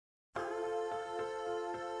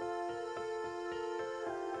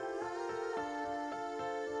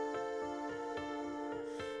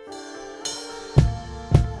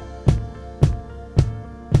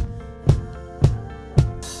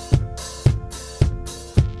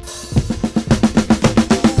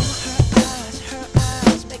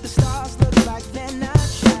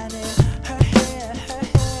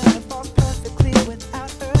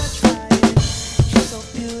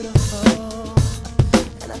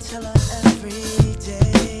tell her every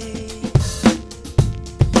day.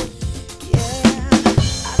 Yeah,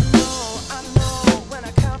 I know when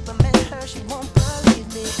I compliment her, she won't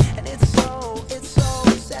believe me. And it's so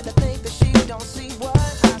sad to think that she don't see what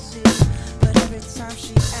I see. But every time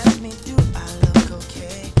she asks me, do I look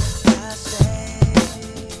okay? I say,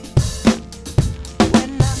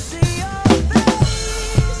 when I see your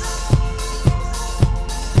face,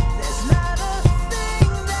 there's not a thing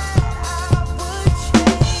that I would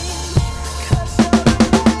change. 'Cause you're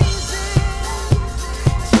amazing,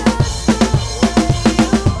 just the way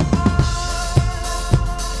you are.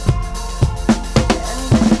 And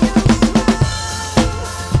when you smile,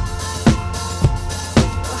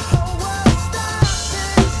 the whole world stops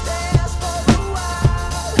and stares for a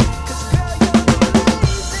while. 'Cause girl, you're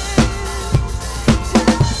amazing,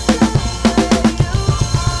 just the way you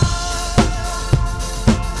are.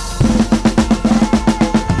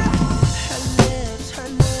 Her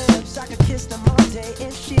lips, I could kiss them all day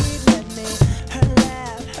if she'd let me. Her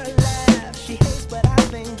laugh, she hates but I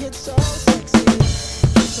think it's so sexy.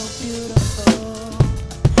 She's so beautiful,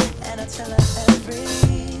 and I tell her every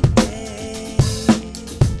day.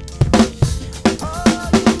 Oh,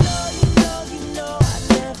 you know I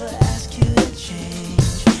never ask you to change.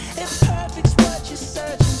 If perfect's what you're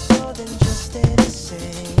searching for, then just stay the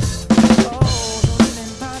same. Oh, don't even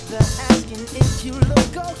bother asking if you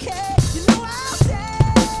look okay. You know I'll say,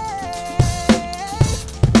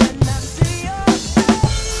 when I see your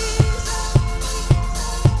face,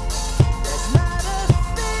 there's not a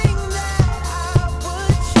thing that I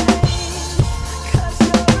would change. 'Cause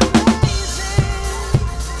you're amazing,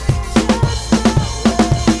 just the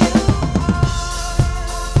way you are.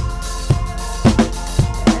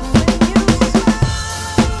 And when you smile,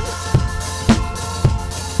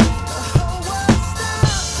 the whole world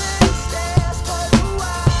stops and stares for a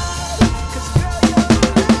while. 'Cause girl, you're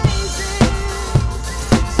amazing, just the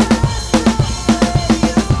way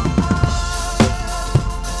you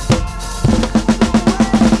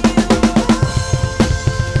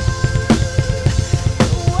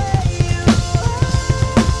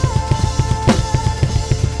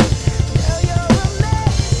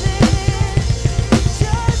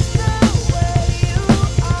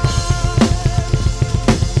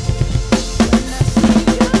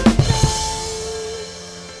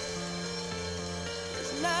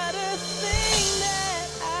not a thing that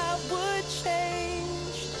I would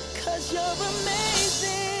change. 'Cause you're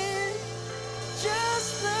amazing,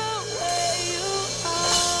 just the way you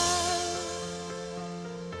are.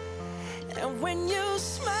 And when you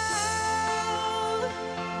smile,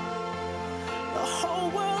 the whole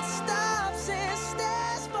world stops.